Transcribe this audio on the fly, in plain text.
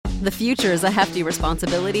The future is a hefty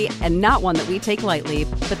responsibility and not one that we take lightly,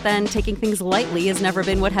 but then taking things lightly has never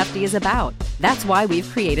been what Hefty is about. That's why we've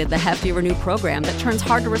created the Hefty Renew program that turns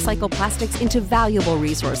hard-to-recycle plastics into valuable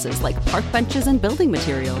resources like park benches and building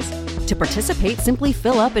materials. To participate, simply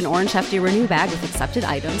fill up an orange Hefty Renew bag with accepted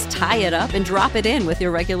items, tie it up, and drop it in with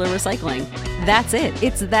your regular recycling. That's it.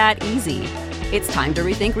 It's that easy. It's time to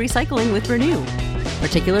rethink recycling with Renew.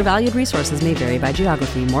 Particular valued resources may vary by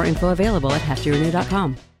geography. More info available at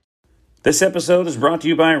heftyrenew.com. This episode is brought to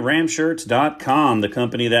you by Ramshirts.com, the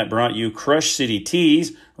company that brought you Crush City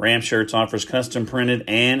Tees. Ramshirts offers custom printed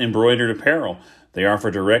and embroidered apparel. They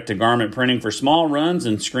offer direct-to-garment printing for small runs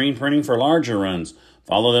and screen printing for larger runs.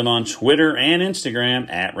 Follow them on Twitter and Instagram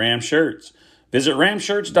at Ramshirts. Visit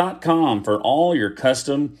Ramshirts.com for all your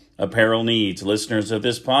custom apparel needs. Listeners of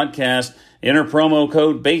this podcast, enter promo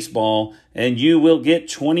code BASEBALL and you will get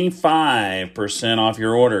 25% off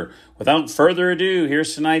your order. Without further ado,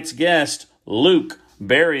 here's tonight's guest, Luke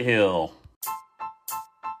Berryhill.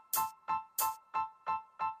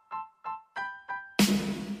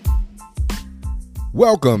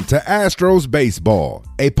 Welcome to Astros Baseball,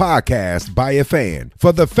 a podcast by a fan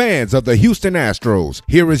for the fans of the Houston Astros.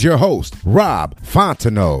 Here is your host, Rob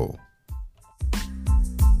Fontenot.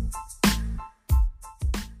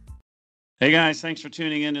 Hey guys, thanks for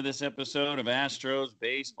tuning into this episode of Astros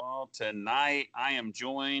Baseball. Tonight, I am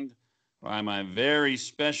joined by my very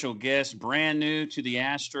special guest, brand new to the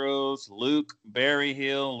Astros, Luke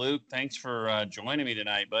Berryhill. Luke, thanks for joining me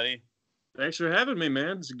tonight, buddy. Thanks for having me,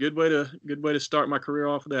 man. It's a good way to start my career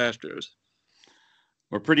off with the Astros.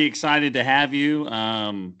 We're pretty excited to have you.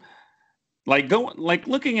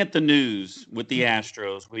 Looking at the news with the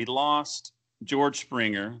Astros, we lost George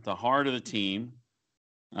Springer, the heart of the team.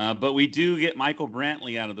 But we do get Michael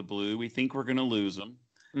Brantley out of the blue. We think we're going to lose him.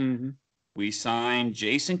 Mm-hmm. We signed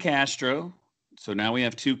Jason Castro, so now we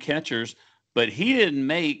have two catchers. But he didn't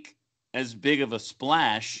make as big of a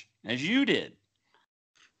splash as you did.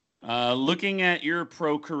 Looking at your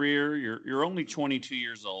pro career, you're only 22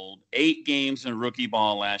 years old, 8 games in rookie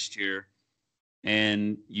ball last year,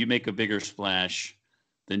 and you make a bigger splash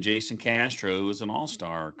than Jason Castro, who was an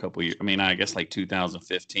all-star a couple years. I mean, I guess like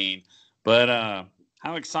 2015. But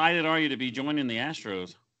how excited are you to be joining the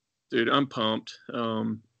Astros? Dude, I'm pumped.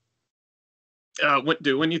 When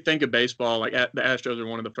you think of baseball, like the Astros are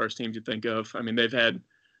one of the first teams you think of. I mean, they've had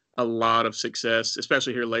a lot of success,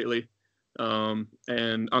 especially here lately.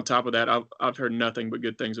 And on top of that, I've heard nothing but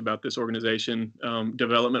good things about this organization,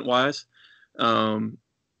 development-wise. I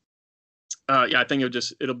think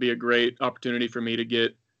it'll be a great opportunity for me to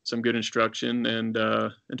get some good instruction and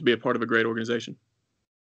to be a part of a great organization.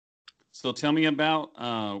 So tell me about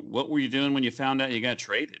what were you doing when you found out you got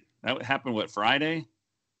traded? That happened, Friday?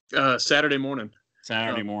 Saturday morning.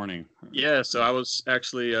 Saturday morning. Yeah, so I was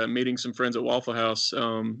actually meeting some friends at Waffle House.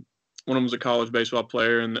 One of them was a college baseball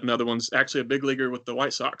player, and another one's actually a big leaguer with the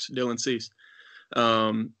White Sox, Dylan Cease.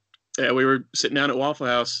 We were sitting down at Waffle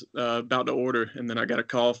House about to order, and then I got a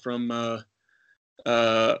call from our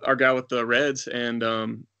guy with the Reds, and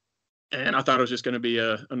I thought it was just going to be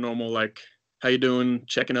a normal, like, how you doing,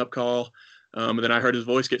 checking up call. And then I heard his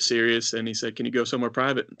voice get serious, and he said, "Can you go somewhere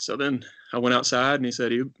private?" So then I went outside, and he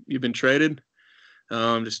said, "You've been traded."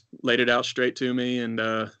 Just laid it out straight to me, and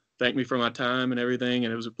thanked me for my time and everything,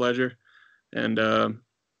 and it was a pleasure. And I mean,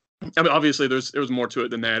 obviously there was more to it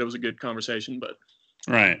than that. It was a good conversation, but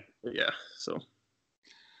right. Yeah.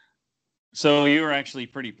 So you were actually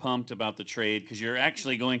pretty pumped about the trade because you're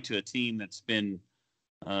actually going to a team that's been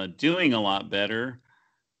doing a lot better.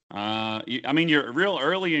 You're real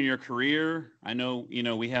early in your career. I know,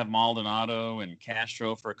 we have Maldonado and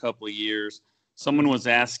Castro for a couple of years. Someone was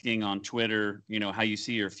asking on Twitter, how you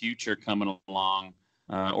see your future coming along.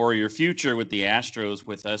 Or your future with the Astros,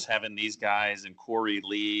 with us having these guys and Corey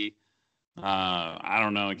Lee. I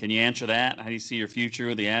don't know. Can you answer that? How do you see your future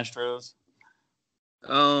with the Astros?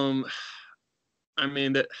 I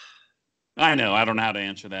mean that. I know. I don't know how to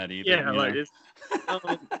answer that either. Yeah,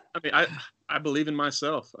 I believe in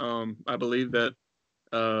myself. I believe that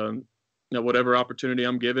whatever opportunity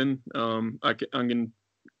I'm given, I'm gonna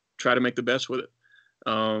try to make the best with it.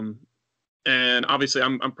 And obviously,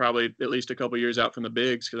 I'm probably at least a couple years out from the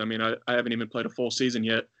bigs because I haven't even played a full season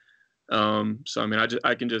yet. So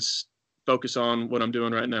I can just focus on what I'm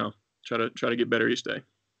doing right now. Try to get better each day.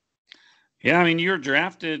 Yeah, you were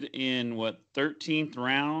drafted in 13th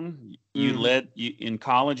round. In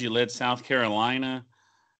college. You led South Carolina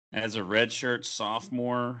as a redshirt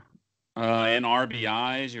sophomore in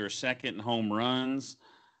RBIs. You were second in home runs.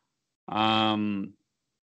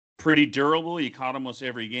 Pretty durable. You caught almost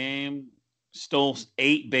every game. Stole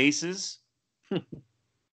 8 bases.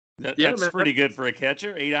 Yeah, That's man. pretty good for a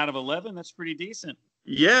catcher. 8 out of 11. That's pretty decent.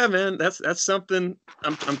 Yeah, man. That's something.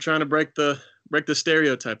 I'm trying to break the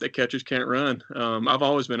stereotype that catchers can't run. I've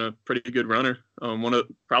always been a pretty good runner.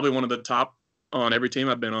 Probably one of the top on every team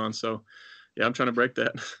I've been on. So, yeah, I'm trying to break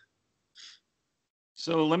that.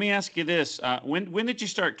 So let me ask you this: when did you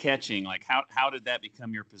start catching? Like, how did that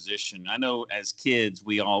become your position? I know as kids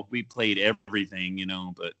we played everything,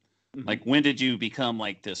 but like, when did you become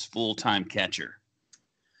like this full-time catcher?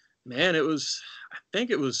 Man, I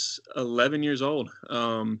think it was 11 years old.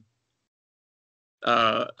 I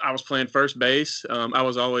was playing first base. I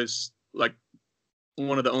was always like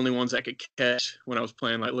one of the only ones that could catch when I was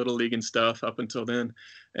playing like little league and stuff up until then.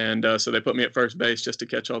 And so they put me at first base just to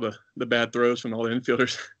catch all the bad throws from all the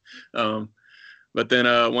infielders. But then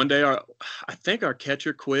one day I think our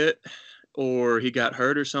catcher quit or he got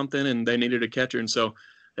hurt or something and they needed a catcher. And so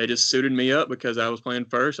they just suited me up because I was playing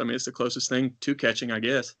first. I mean, it's the closest thing to catching, I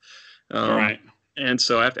guess. Right. And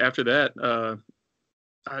so after that,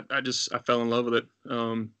 I fell in love with it.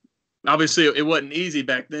 Obviously it wasn't easy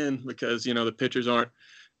back then because, the pitchers aren't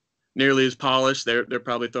nearly as polished. They're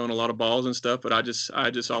probably throwing a lot of balls and stuff, but I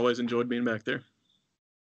just always enjoyed being back there.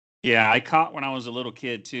 Yeah, I caught when I was a little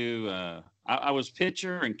kid too. I was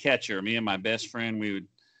pitcher and catcher. Me and my best friend, we would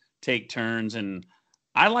take turns, and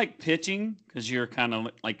I like pitching because you're kind of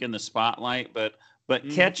like in the spotlight. But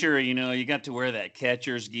catcher, you got to wear that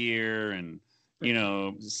catcher's gear and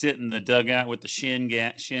sit in the dugout with the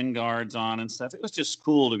shin guards on and stuff. It was just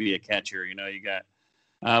cool to be a catcher. You got.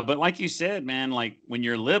 But like you said, man, like when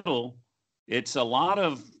you're little, it's a lot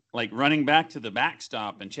of like running back to the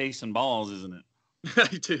backstop and chasing balls, isn't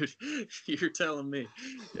it? Dude, you're telling me.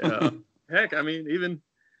 Yeah. Heck, I mean,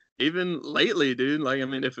 even lately, dude, like, I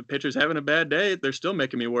mean, if a pitcher's having a bad day, they're still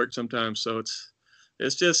making me work sometimes. So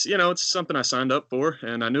it's just, it's something I signed up for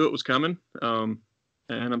and I knew it was coming.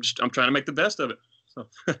 And I'm trying to make the best of it. So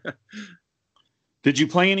Did you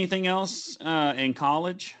play anything else in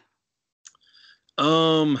college?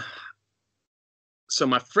 So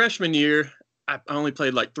my freshman year, I only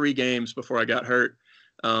played like 3 games before I got hurt.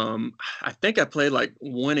 I think I played like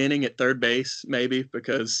 1 inning at third base, maybe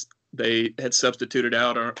because they had substituted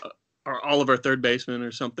out all of our third basemen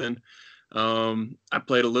or something. I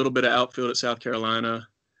played a little bit of outfield at South Carolina.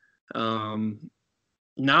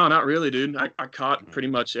 No, not really, dude. I caught pretty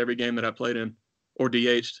much every game that I played in or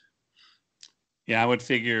DH'd. Yeah, I would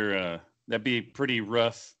figure that'd be pretty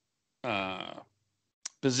rough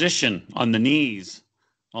position on the knees,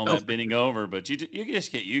 all that bending over, but you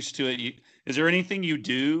just get used to it. Is there anything you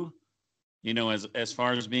do, as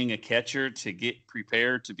far as being a catcher to get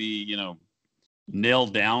prepared to be,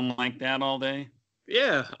 nailed down like that all day?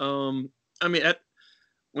 Yeah. I mean,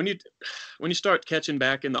 when you start catching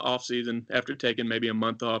back in the off season after taking maybe a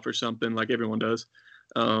month off or something, like everyone does,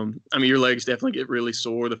 I mean, your legs definitely get really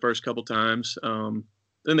sore the first couple times.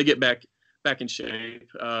 Then they get back in shape.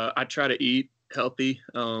 I try to eat healthy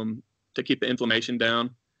to keep the inflammation down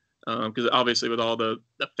because obviously with all the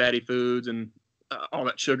fatty foods and all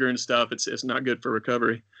that sugar and stuff, it's not good for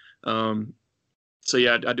recovery. So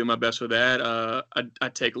yeah, I do my best with that. I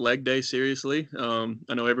take leg day seriously.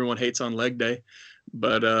 I know everyone hates on leg day,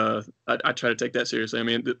 but I try to take that seriously. I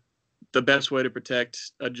mean, the best way to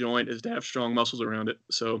protect a joint is to have strong muscles around it.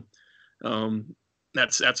 So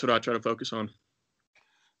that's what I try to focus on.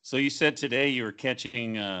 So you said today you were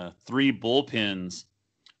catching 3 bullpens.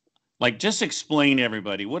 Like, just explain to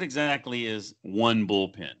everybody, what exactly is one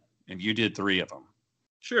bullpen if you did 3 of them?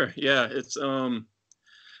 Sure. Yeah, it's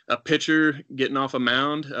a pitcher getting off a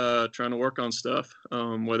mound, trying to work on stuff,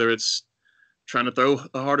 whether it's trying to throw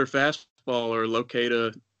a harder fastball or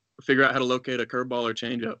figure out how to locate a curveball or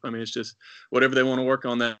changeup. I mean, it's just whatever they want to work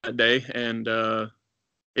on that day. And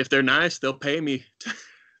if they're nice, they'll pay me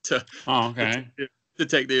to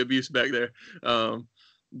take the abuse back there.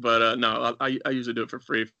 But no, I usually do it for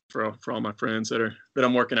free for all my friends that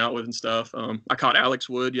I'm working out with and stuff. I caught Alex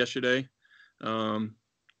Wood yesterday.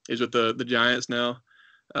 He's with the Giants now.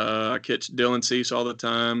 I catch Dylan Cease all the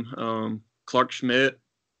time. Clark Schmidt,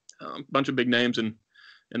 a bunch of big names in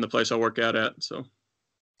the place I work out at. So.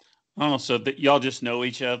 Oh, so y'all just know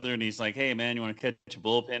each other, and he's like, "Hey, man, you want to catch a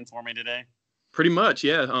bullpen for me today?" Pretty much,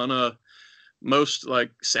 yeah. On most like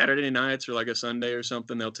Saturday nights or like a Sunday or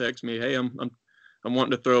something, they'll text me, "Hey, I'm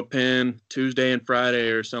wanting to throw a pin Tuesday and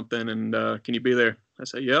Friday or something, and can you be there?" I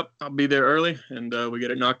say, "Yep, I'll be there early," and we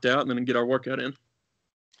get it knocked out and then get our workout in.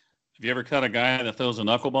 Have you ever caught a guy that throws a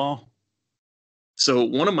knuckleball? So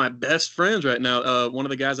one of my best friends right now, one of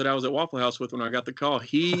the guys that I was at Waffle House with when I got the call,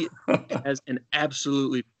 he has an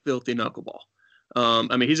absolutely filthy knuckleball.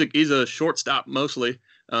 I mean, he's a shortstop mostly,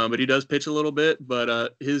 But he does pitch a little bit.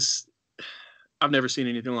 But I've never seen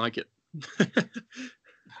anything like it.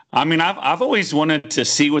 I mean, I've always wanted to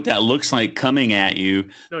see what that looks like coming at you,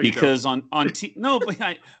 No, because on no,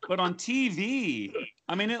 but on TV,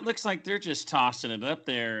 I mean, it looks like they're just tossing it up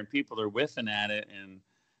there and people are whiffing at it. And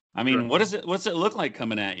I mean, what's it look like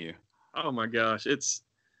coming at you? Oh my gosh,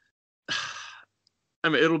 I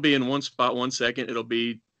mean, it'll be in one spot 1 second, it'll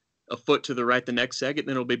be a foot to the right the next second,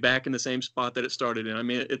 then it'll be back in the same spot that it started in. I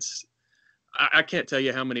mean, I can't tell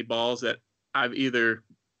you how many balls that I've either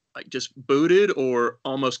like just booted or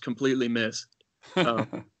almost completely missed.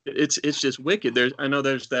 It's just wicked. I know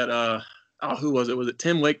there's that who was it? Was it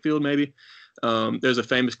Tim Wakefield maybe? There's a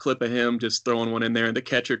famous clip of him just throwing one in there and the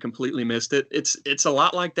catcher completely missed it. It's a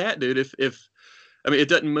lot like that, dude. If I mean, it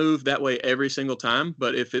doesn't move that way every single time,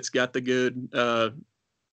 but if it's got the good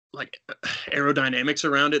like aerodynamics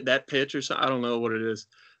around it, that pitch or something, I don't know what it is.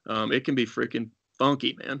 It can be freaking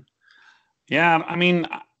funky, man. Yeah, I mean,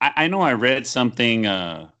 I know I read something,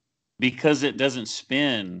 because it doesn't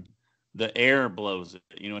spin, the air blows it.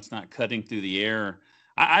 You know, it's not cutting through the air.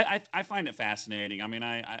 I find it fascinating. I mean,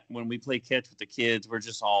 I when we play catch with the kids, we're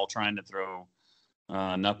just all trying to throw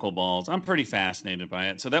knuckleballs. I'm pretty fascinated by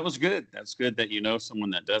it. So that was good. That's good that you know someone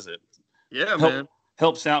that does it. Yeah, man.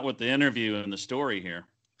 Helps out with the interview and the story here.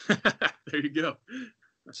 There you go.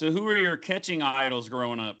 So who were your catching idols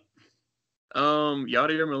growing up?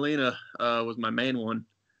 Yadier Molina was my main one.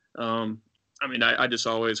 I mean, I just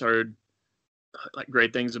always heard like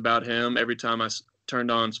great things about him. Every time I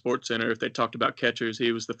turned on SportsCenter, if they talked about catchers,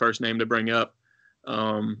 he was the first name to bring up.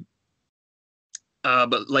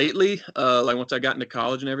 But lately, like once I got into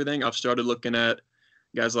college and everything, I've started looking at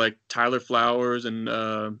guys like Tyler Flowers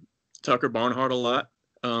and Tucker Barnhart a lot,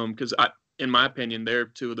 because in my opinion, they're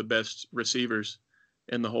two of the best receivers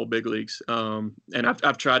in the whole big leagues. And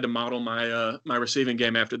I've tried to model my my receiving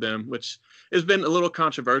game after them, which has been a little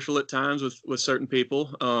controversial at times with certain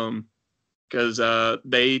people, because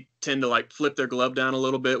they tend to like flip their glove down a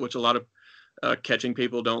little bit, which a lot of catching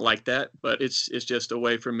people don't like that. But it's just a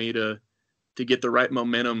way for me to get the right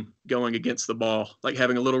momentum going against the ball, like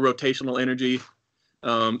having a little rotational energy,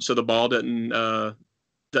 so the ball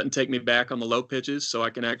doesn't take me back on the low pitches, so I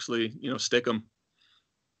can actually stick them.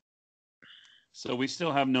 So we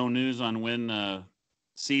still have no news on when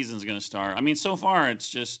season's going to start. I mean, so far it's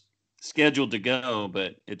just scheduled to go,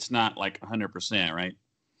 but it's not like 100%, right?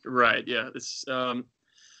 Right. Yeah. It's. I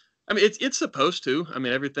mean, it's supposed to. I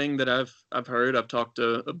mean, everything that I've heard, I've talked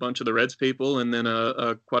to a bunch of the Reds people, and then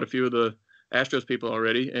quite a few of the Astros people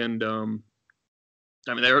already, and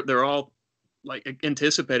I mean, they're all like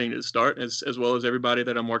anticipating it to start as well as everybody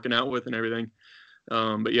that I'm working out with and everything.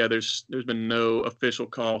 But yeah, there's been no official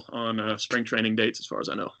call on spring training dates as far as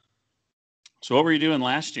I know. So what were you doing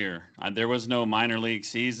last year? There was no minor league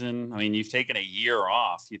season. I mean, you've taken a year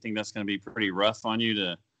off. You think that's going to be pretty rough on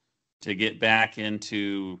you to get back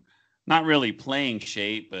into not really playing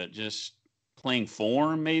shape, but just playing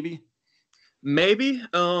form, maybe? Maybe.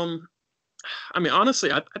 I mean,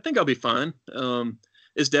 honestly, I think I'll be fine.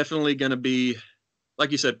 It's definitely going to be,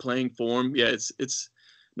 like you said, playing form. Yeah, it's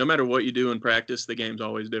no matter what you do in practice, the game's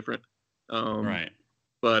always different. Right.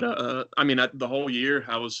 But I mean, the whole year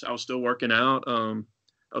I was still working out. I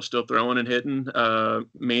was still throwing and hitting.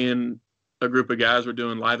 Me and a group of guys were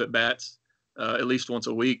doing live at bats at least once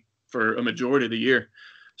a week for a majority of the year.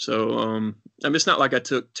 So I mean, it's not like I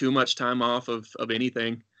took too much time off of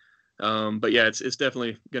anything. But yeah, it's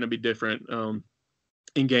definitely going to be different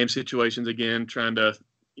in game situations again, trying to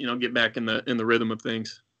get back in the rhythm of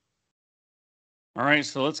things. All right,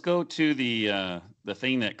 so let's go to the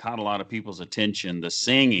thing that caught a lot of people's attention, the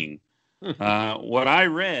singing. What I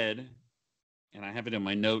read, and I have it in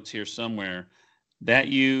my notes here somewhere, that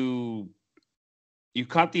you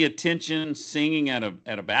caught the attention singing at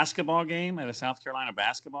a basketball game, at a South Carolina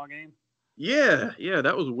basketball game. Yeah,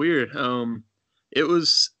 that was weird. It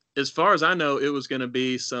was, as far as I know, it was going to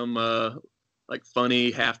be some like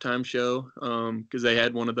funny halftime show, because they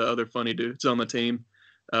had one of the other funny dudes on the team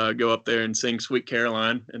go up there and sing Sweet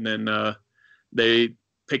Caroline. And then they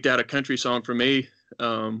picked out a country song for me,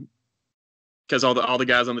 because all the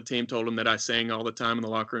guys on the team told them that I sang all the time in the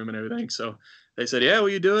locker room and everything. So they said, yeah, will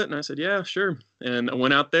you do it? And I said, yeah, sure. And I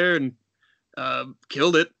went out there and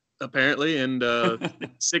killed it, apparently. And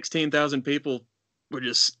 16,000 people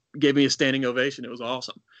gave me a standing ovation. It was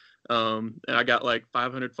awesome. And I got like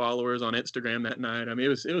 500 followers on Instagram that night. I mean,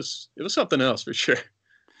 it was something else for sure.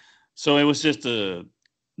 So it was just the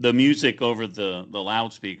music over the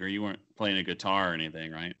loudspeaker. You weren't playing a guitar or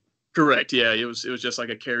anything, right? Correct. Yeah, it was just like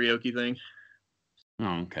a karaoke thing.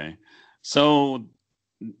 Oh, okay. So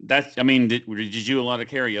I mean, did you do a lot of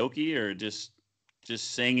karaoke or just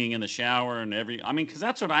singing in the shower and I mean, because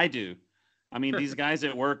that's what I do. I mean, these guys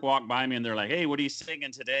at work walk by me and they're like, "Hey, what are you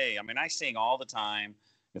singing today?" I mean, I sing all the time.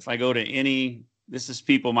 If I go to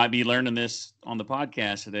people might be learning this on the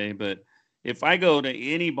podcast today, but if I go to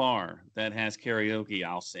any bar that has karaoke,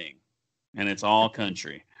 I'll sing, and it's all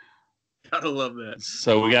country. Gotta love that.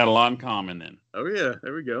 So we got a lot in common then. Oh yeah,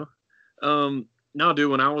 there we go. No,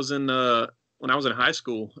 dude, when I was in high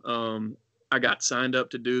school, I got signed up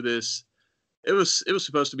to do this. It was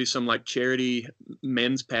supposed to be some like charity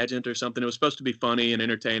men's pageant or something. It was supposed to be funny and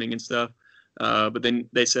entertaining and stuff. But then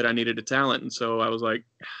they said I needed a talent, and so I was like,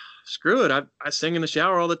 screw it. I sing in the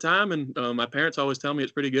shower all the time, and my parents always tell me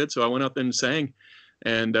it's pretty good. So I went up and sang,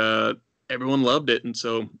 and everyone loved it. And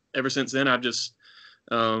so ever since then, I've just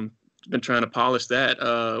been trying to polish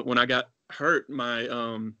that. When I got hurt my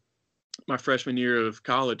freshman year of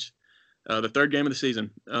college, the third game of the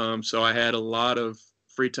season, so I had a lot of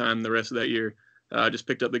free time the rest of that year. I just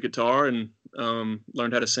picked up the guitar and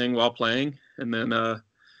learned how to sing while playing, and then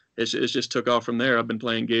it just took off from there. I've been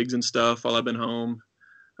playing gigs and stuff while I've been home.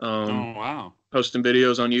 Oh wow! Posting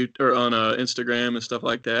videos on Instagram and stuff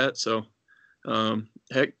like that. So,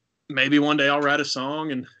 heck, maybe one day I'll write a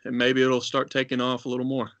song and maybe it'll start taking off a little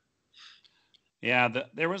more. Yeah,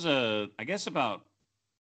 there was I guess about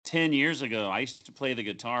 10 years ago, I used to play the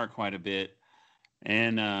guitar quite a bit,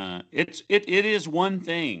 and it is one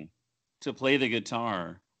thing to play the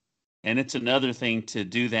guitar, and it's another thing to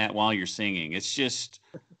do that while you're singing. It's just,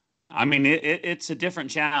 I mean, it's a different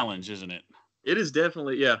challenge, isn't it? It is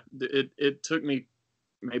definitely, yeah. It took me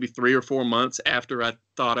maybe 3 or 4 months after I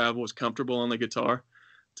thought I was comfortable on the guitar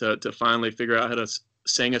to finally figure out how to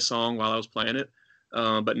sing a song while I was playing it.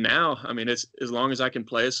 But now, I mean, it's as long as I can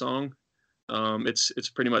play a song, it's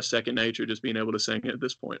pretty much second nature just being able to sing it at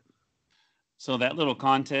this point. So that little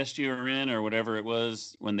contest you were in or whatever it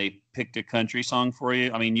was when they picked a country song for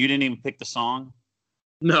you, I mean, you didn't even pick the song?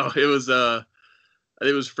 No, it was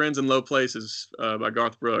Friends in Low Places by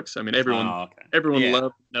Garth Brooks. I mean, everyone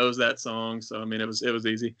knows that song. So, I mean, it was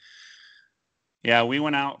easy. Yeah, we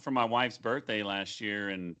went out for my wife's birthday last year,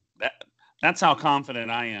 and that's how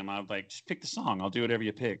confident I am. I was like, just pick the song. I'll do whatever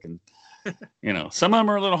you pick. And, some of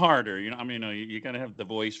them are a little harder. I mean, you got to have the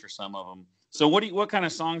voice for some of them. So what kind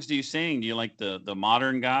of songs do you sing? Do you like the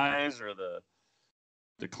modern guys or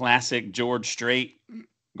the classic George Strait,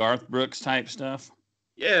 Garth Brooks type stuff?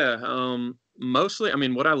 Yeah, mostly. I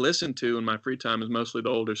mean, what I listen to in my free time is mostly the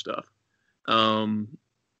older stuff.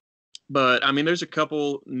 But I mean, there's a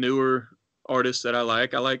couple newer artists that I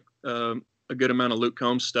like. I like a good amount of Luke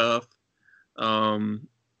Combs stuff.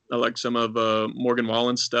 I like some of Morgan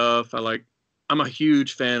Wallen's stuff. I'm a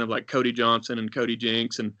huge fan of like Cody Johnson and Cody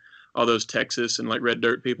Jinks and all those Texas and like Red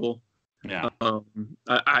Dirt people. Yeah.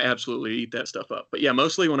 I absolutely eat that stuff up. But yeah,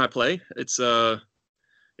 mostly when I play, it's a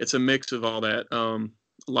mix of all that.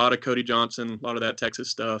 A lot of Cody Johnson, a lot of that Texas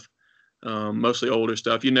stuff, mostly older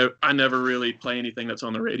stuff. I never really play anything that's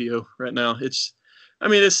on the radio right now. It's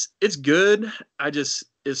good.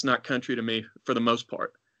 It's not country to me for the most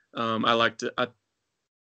part. I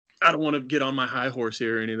don't want to get on my high horse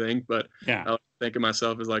here or anything, but yeah. I think of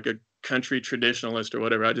myself as like a country traditionalist or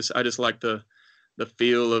whatever. I just like the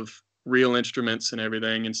feel of real instruments and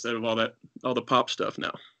everything instead of all the pop stuff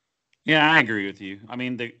now. Yeah, I agree with you. I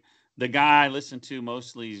mean, the guy I listen to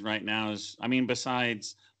mostly right now is, I mean,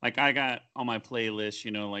 besides, like I got on my playlist,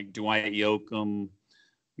 like Dwight Yoakam,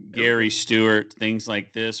 Gary Stewart, things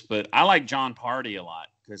like this. But I like John Party a lot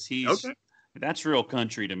because that's real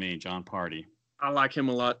country to me, John Party. I like him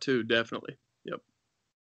a lot too, definitely. Yep.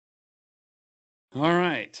 All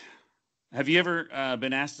right. Have you ever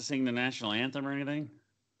been asked to sing the national anthem or anything?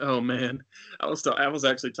 Oh man, I was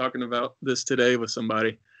actually talking about this today with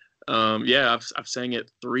somebody. Yeah, I've sang it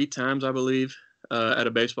 3 times, I believe, at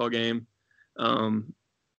a baseball game.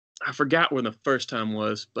 I forgot when the first time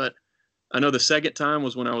was, but I know the second time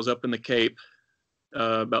was when I was up in the Cape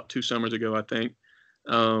about 2 summers ago, I think.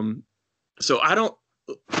 So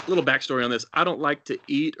little backstory on this. I don't like to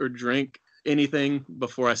eat or drink anything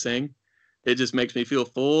before I sing. It just makes me feel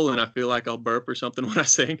full, and I feel like I'll burp or something when I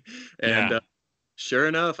sing. And sure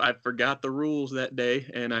enough, I forgot the rules that day,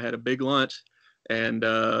 and I had a big lunch. And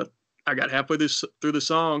I got halfway through the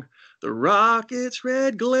song, the Rockets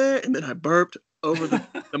red glare, and then I burped over the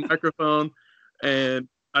microphone, and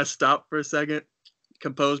I stopped for a second,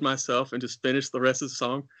 composed myself, and just finished the rest of the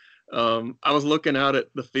song. I was looking out at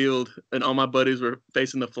the field, and all my buddies were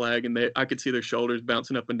facing the flag, and I could see their shoulders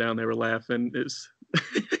bouncing up and down. They were laughing. It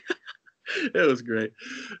was great.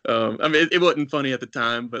 I mean, it wasn't funny at the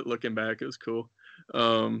time, but looking back, it was cool.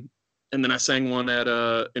 and then I sang one at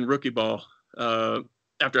in rookie ball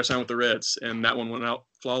after I signed with the Reds, and that one went out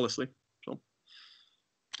flawlessly. So.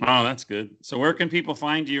 Oh, that's good. So where can people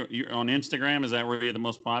find you? You're on Instagram? Is that where you're the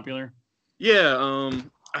most popular? Yeah,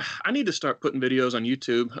 I need to start putting videos on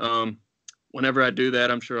YouTube. Whenever I do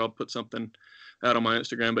that, I'm sure I'll put something out on my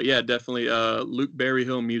Instagram. But yeah, definitely Luke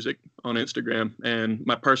Berryhill Music on Instagram. And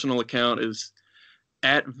my personal account is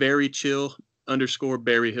at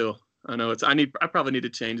verychill_Berryhill. I know I probably need to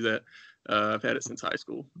change that. I've had it since high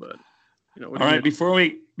school, but all right. Before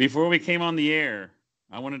we came on the air,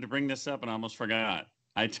 I wanted to bring this up and I almost forgot.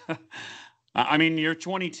 I mean, you're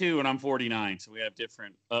 22 and I'm 49, so we have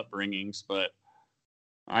different upbringings, but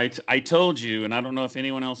I told you, and I don't know if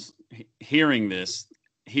anyone else hearing this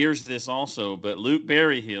hears this also, but Luke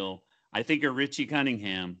Berryhill, I think of Richie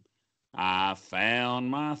Cunningham. I found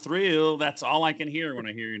my thrill. That's all I can hear when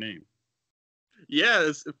I hear your name. Yeah,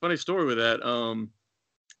 it's a funny story with that.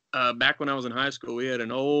 Back when I was in high school, we had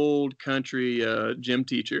an old country gym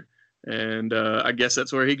teacher, and I guess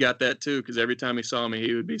that's where he got that too, because every time he saw me,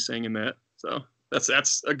 he would be singing that. So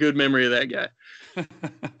that's a good memory of that guy.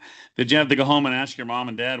 Did you have to go home and ask your mom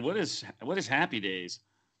and dad, what is Happy Days?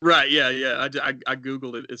 Right. Yeah. I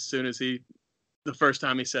Googled it as soon as the first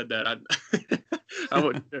time he said that. I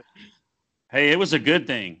wouldn't. Hey, it was a good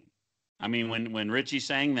thing. I mean, when Richie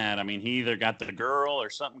sang that, I mean, he either got the girl or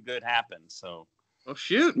something good happened. So. Oh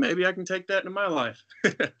shoot! Maybe I can take that into my life.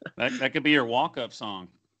 that could be your walk-up song.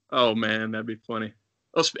 Oh man, that'd be funny.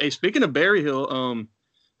 Oh, hey, speaking of Berryhill,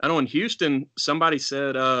 I know in Houston somebody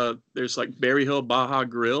said there's like Berryhill Baja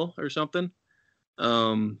Grill or something.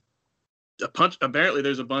 Apparently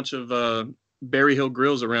there's a bunch of Berryhill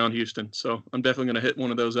grills around Houston, so I'm definitely gonna hit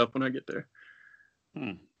one of those up when I get there.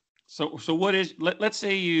 So what is? Let's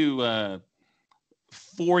say you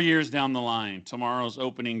 4 years down the line, tomorrow's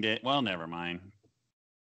opening day. Well, never mind.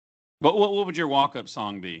 But what would your walk-up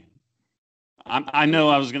song be? I know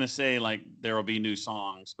I was gonna say like there will be new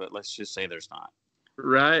songs, but let's just say there's not.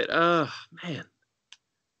 Right. Man.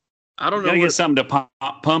 I don't know. You gotta get something to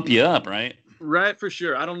pump you up, right? Right, for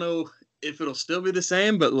sure. I don't know if it'll still be the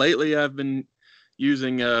same, but lately I've been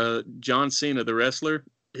using John Cena, the wrestler,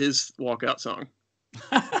 his walkout song.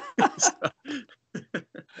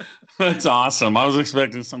 That's awesome. I was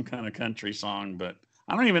expecting some kind of country song, but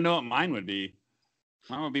I don't even know what mine would be.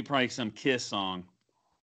 Mine would be probably some Kiss song.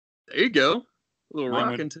 There you go. A little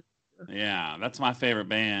rockin'. Yeah, that's my favorite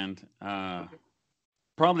band.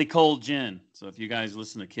 Probably Cold Gin. So if you guys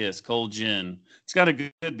listen to Kiss, Cold Gin. It's got a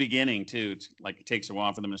good beginning, too. It's like it takes a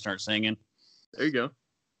while for them to start singing. There you go.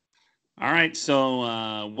 All right.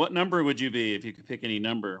 So what number would you be if you could pick any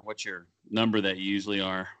number? What's your number that you usually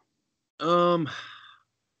are?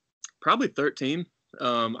 Probably 13.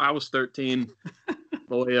 I was 13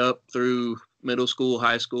 the way up through middle school,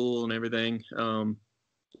 high school, and everything, and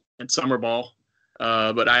summer ball.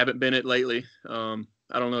 But I haven't been it lately. I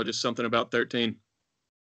don't know, just something about 13.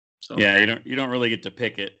 So. Yeah, you don't really get to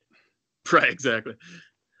pick it. Right, exactly.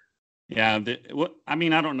 Yeah, I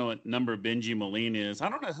mean, I don't know what number Benji Molina is. I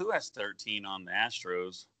don't know who has 13 on the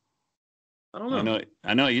Astros. I don't know.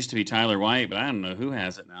 I know it used to be Tyler White, but I don't know who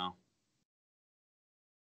has it now.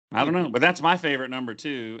 I don't know, but that's my favorite number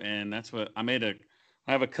too, and that's what I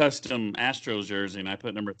have a custom Astros jersey, and I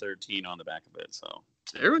put number 13 on the back of it. So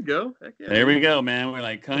there we go. Heck yeah. There we go, man. We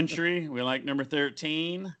like country. We like number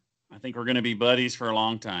 13. I think we're going to be buddies for a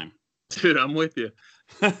long time. Dude, I'm with you.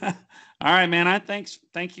 All right, man.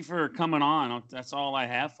 Thank you for coming on. That's all I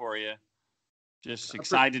have for you. Just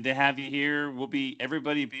excited to have you here.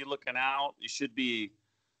 Everybody be looking out. You should be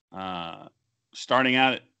starting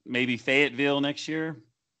out at maybe Fayetteville next year.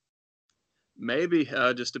 Maybe.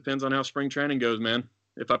 Just depends on how spring training goes, man.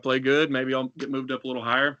 If I play good, maybe I'll get moved up a little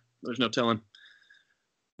higher. There's no telling.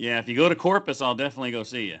 Yeah, if you go to Corpus, I'll definitely go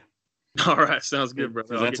see you. All right, sounds good, bro.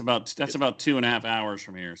 That's about 2.5 hours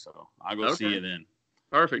from here, so I'll go see you then.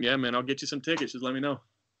 Perfect, yeah, man. I'll get you some tickets. Just let me know.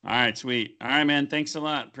 All right, sweet. All right, man. Thanks a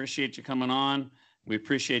lot. Appreciate you coming on. We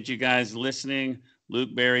appreciate you guys listening.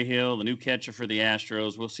 Luke Berryhill, the new catcher for the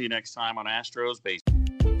Astros. We'll see you next time on Astros Baseball.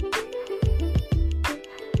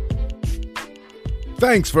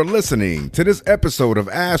 Thanks for listening to this episode of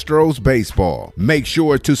Astros Baseball. Make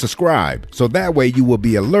sure to subscribe so that way you will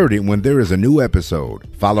be alerted when there is a new episode.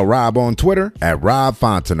 Follow Rob on Twitter at Rob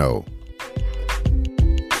Fontenot.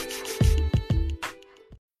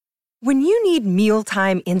 When you need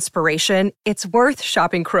mealtime inspiration, it's worth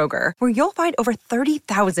shopping Kroger, where you'll find over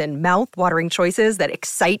 30,000 mouth-watering choices that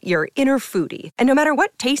excite your inner foodie. And no matter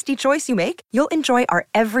what tasty choice you make, you'll enjoy our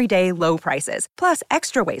everyday low prices, plus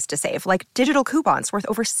extra ways to save, like digital coupons worth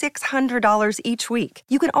over $600 each week.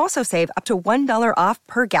 You can also save up to $1 off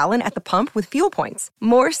per gallon at the pump with fuel points.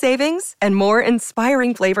 More savings and more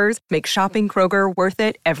inspiring flavors make shopping Kroger worth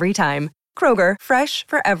it every time. Kroger, fresh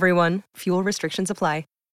for everyone. Fuel restrictions apply.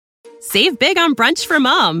 Save big on brunch for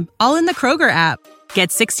mom, all in the Kroger app. Get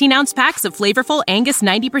 16-ounce packs of flavorful Angus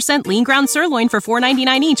 90% lean ground sirloin for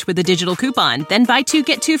 $4.99 each with a digital coupon. Then buy 2,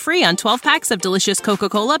 get 2 free on 12 packs of delicious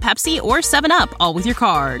Coca-Cola, Pepsi, or 7-Up, all with your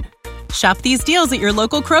card. Shop these deals at your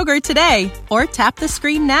local Kroger today, or tap the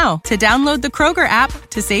screen now to download the Kroger app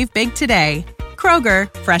to save big today.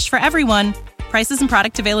 Kroger, fresh for everyone. Prices and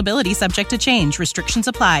product availability subject to change. Restrictions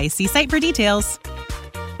apply. See site for details.